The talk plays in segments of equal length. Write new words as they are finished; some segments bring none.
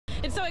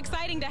It's so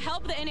exciting to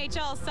help the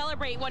NHL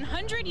celebrate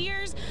 100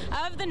 years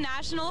of the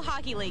National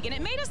Hockey League. And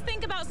it made us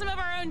think about some of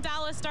our own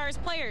Dallas Stars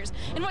players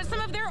and what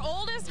some of their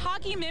oldest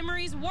hockey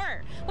memories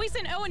were. We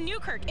sent Owen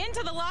Newkirk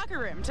into the locker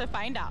room to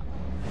find out.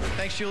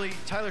 Thanks, Julie.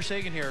 Tyler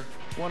Seguin here,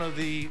 one of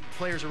the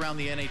players around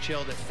the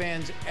NHL that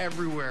fans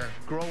everywhere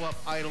grow up,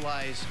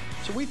 idolize.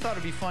 So we thought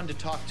it'd be fun to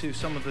talk to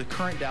some of the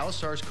current Dallas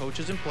Stars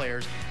coaches and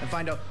players and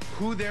find out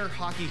who their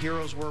hockey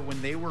heroes were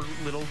when they were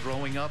little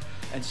growing up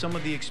and some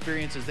of the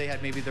experiences they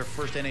had, maybe their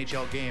first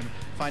NHL game,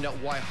 find out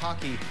why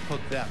hockey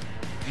hooked them.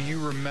 Do you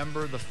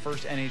remember the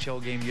first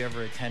NHL game you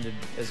ever attended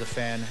as a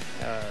fan?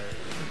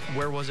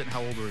 Where was it and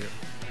how old were you?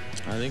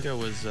 I think I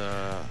was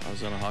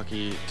on a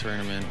hockey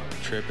tournament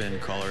trip in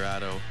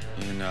Colorado,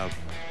 and I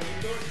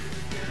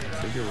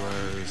think it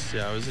was,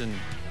 I was in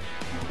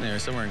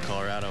somewhere in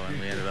Colorado, and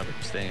we ended up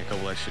staying a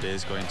couple extra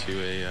days going to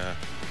a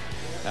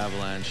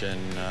Avalanche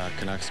and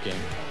Canucks game.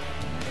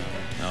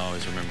 I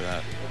always remember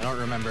that. I don't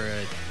remember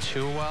it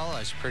too well. I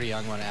was pretty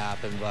young when it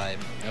happened, but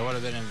it would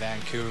have been in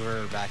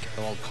Vancouver, back at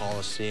the old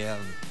Coliseum.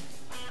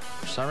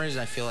 For some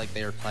reason, I feel like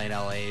they were playing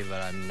LA,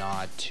 but I'm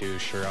not too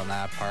sure on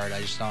that part.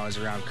 I just know it was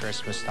around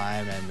Christmas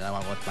time, and I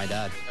went with my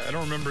dad. I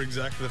don't remember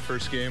exactly the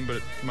first game,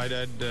 but my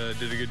dad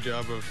did a good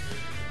job of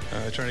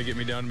trying to get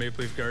me down to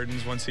Maple Leaf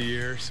Gardens once a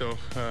year. So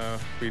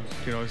we'd,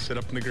 sit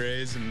up in the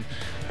Grays and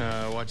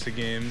watch the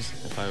games.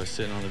 If I was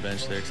sitting on the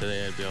bench there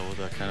today, I'd be able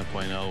to kind of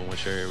point out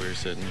which area we were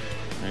sitting,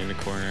 right in the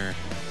corner.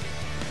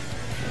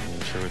 I'm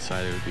not sure what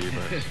side it would be,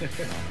 but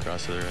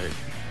across to the right.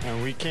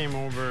 And we came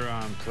over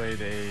and played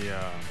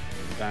a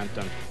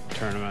Bantam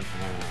tournament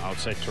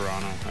outside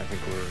Toronto. I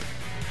think we were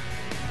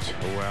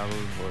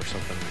 12 or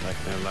something, like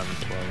 11,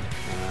 12.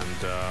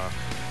 And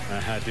I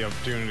had the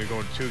opportunity to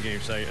go to 2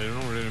 games. I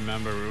don't really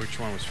remember which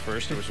one was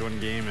first. There was one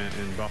game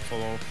in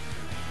Buffalo.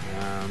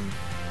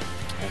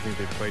 I think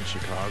they played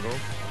Chicago.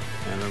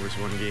 And there was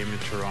one game in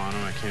Toronto.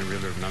 I can't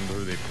really remember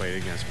who they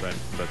played against, but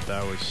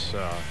that was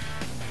the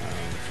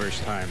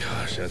first time.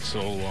 Gosh, that's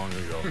so long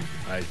ago.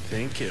 I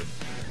think it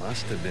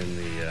must have been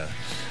the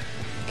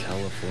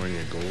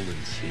California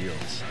Golden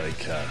Seals.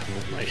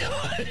 Oh my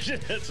gosh,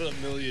 that's a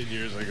million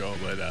years ago.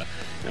 But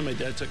my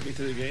dad took me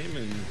to the game,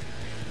 and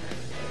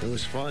it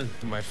was fun.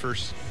 My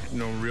first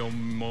real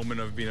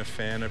moment of being a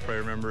fan, I probably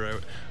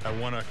remember I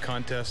won a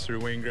contest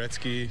through Wayne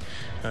Gretzky.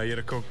 He had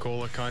a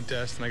Coca-Cola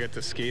contest, and I got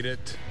to skate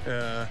it,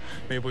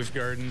 Maple Leaf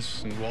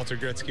Gardens, and Walter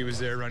Gretzky was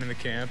there running the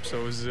camp,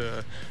 so it was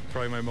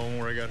probably my moment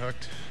where I got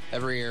hooked.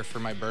 Every year for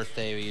my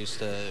birthday,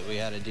 we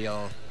had a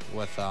deal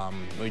with,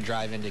 we'd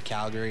drive into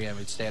Calgary and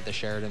we'd stay at the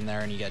Sheraton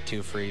there, and you get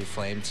 2 free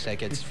Flames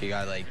tickets if you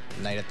got like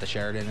night at the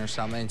Sheraton or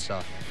something.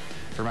 So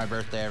for my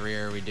birthday every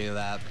year we do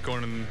that.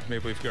 Going to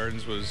Maple Leaf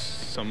Gardens was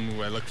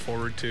something I looked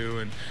forward to,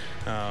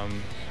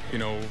 and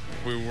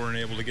we weren't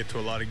able to get to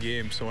a lot of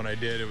games, so when I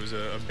did, it was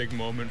a big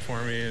moment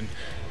for me, and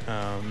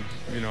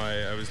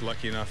I was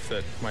lucky enough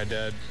that my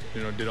dad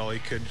did all he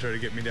could to try to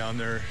get me down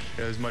there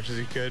as much as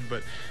he could,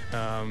 but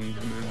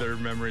they're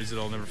memories that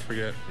I'll never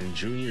forget. In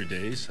junior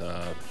days,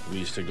 we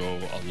used to go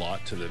a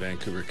lot to the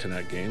Vancouver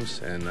Canuck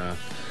games, and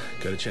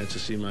got a chance to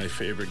see my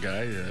favorite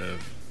guy.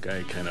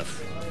 Guy kind of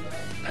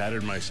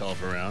pattered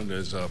myself around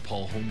as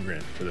Paul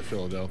Holmgren for the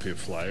Philadelphia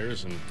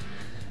Flyers, and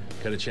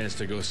got a chance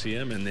to go see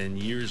him. And then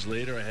years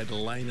later, I had to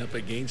line up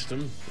against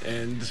him,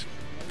 and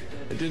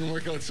it didn't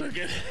work out so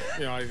good.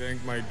 I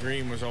think my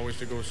dream was always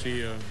to go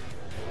see a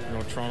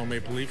Toronto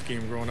Maple Leaf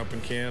game growing up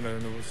in Canada,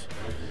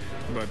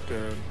 but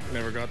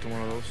never got to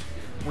one of those.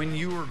 When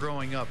you were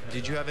growing up,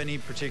 did you have any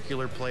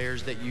particular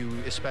players that you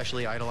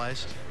especially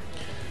idolized?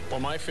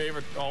 Well, my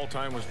favorite all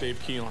time was Dave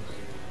Keelan.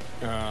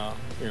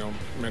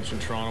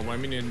 Mentioned Toronto. I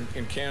mean,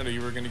 in Canada,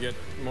 you were going to get,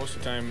 most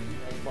of the time,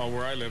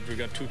 where I lived, we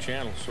got 2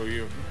 channels. So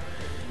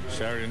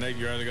Saturday night,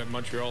 you either got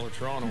Montreal or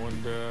Toronto,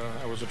 and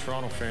I was a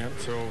Toronto fan.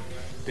 So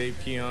Dave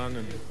Keelan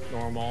and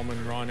Norm Allman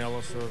and Ron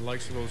Ellis, the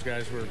likes of those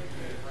guys were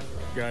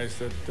guys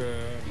that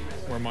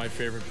were my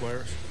favorite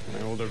players.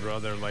 My older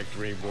brother liked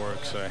Ray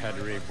Bourque, so I had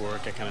Ray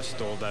Bourque. I kind of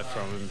stole that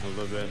from him a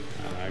little bit.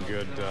 A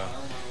good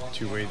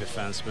two-way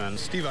defenseman.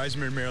 Steve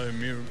Yzerman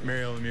and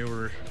Mario Lemieux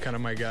were kind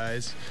of my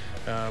guys.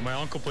 My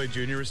uncle played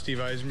junior with Steve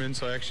Yzerman,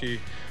 so when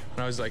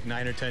I was like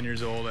 9 or 10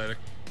 years old, I had a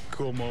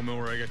cool moment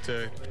where I got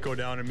to go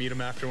down and meet him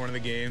after one of the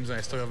games, and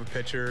I still have a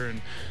picture,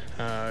 and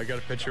I got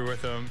a picture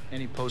with him.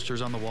 Any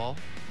posters on the wall?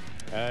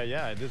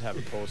 Yeah, I did have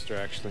a poster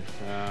actually,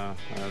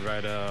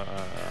 right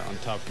on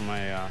top of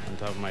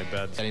my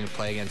bed. Getting to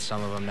play against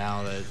some of them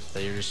now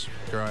that you're just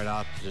growing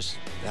up, just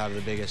have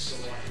the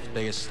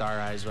biggest star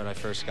eyes when I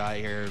first got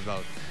here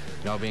about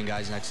being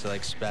guys next to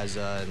like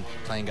Spezza and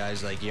playing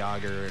guys like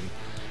Yager and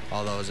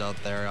all those out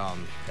there.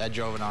 Ed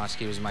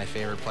Jovanovski was my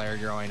favorite player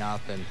growing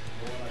up, and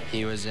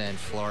he was in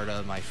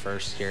Florida my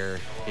first year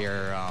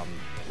here,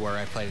 where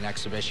I played an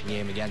exhibition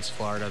game against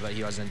Florida, but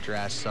he wasn't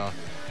dressed, so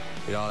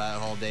that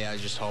whole day I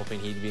was just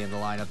hoping he'd be in the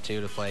lineup too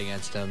to play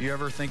against him. You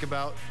ever think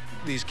about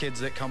these kids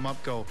that come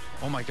up go,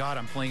 oh my God,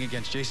 I'm playing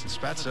against Jason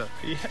Spezza?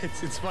 Yeah,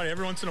 it's funny.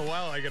 Every once in a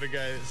while I get a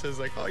guy that says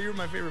like, oh, you're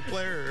my favorite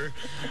player.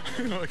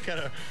 Or, it kind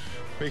of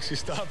makes you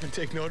stop and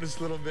take notice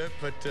a little bit.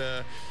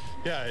 But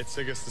yeah, it's,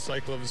 I guess, the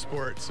cycle of the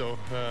sport. So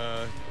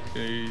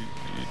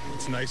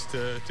it's nice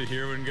to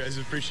hear when guys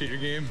appreciate your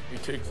game. You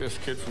take this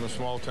kid from a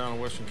small town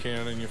in Western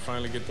Canada and you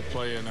finally get to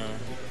play in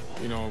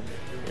in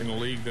a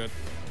league that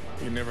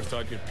you never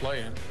thought you'd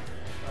play in.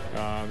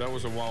 That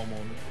was a wow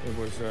moment. It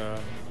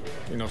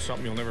was,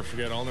 something you'll never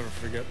forget. I'll never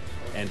forget.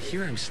 And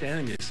here I'm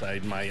standing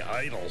beside my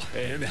idol,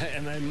 and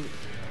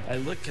I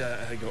look,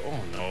 I go, oh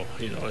no,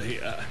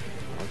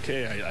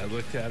 okay. I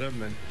looked at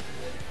him, and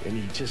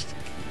he just,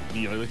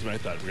 he looked at me. I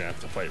thought we're gonna have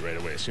to fight right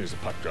away as soon as the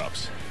puck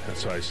drops. And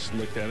so I just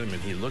looked at him,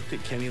 and he looked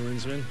at Kenny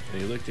Linseman,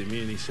 and he looked at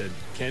me, and he said,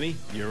 "Kenny,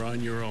 you're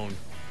on your own."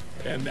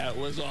 And that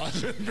was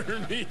awesome for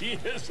me.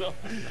 So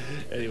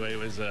anyway, it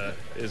was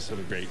sort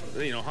of great.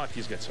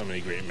 Hockey's got so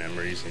many great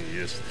memories, and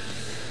you just,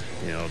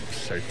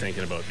 start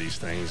thinking about these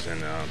things.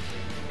 And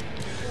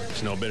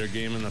there's no better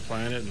game on the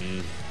planet,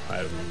 and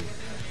I'm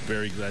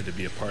very glad to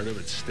be a part of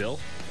it still.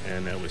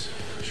 And that was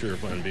sure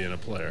fun being a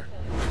player.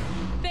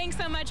 Thanks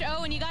so much,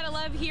 Owen. You got to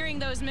love hearing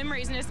those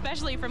memories, and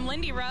especially from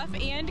Lindy Ruff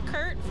and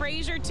Kurt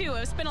Fraser, too.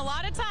 I've spent a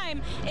lot of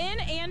time in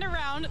and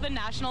around the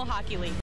National Hockey League.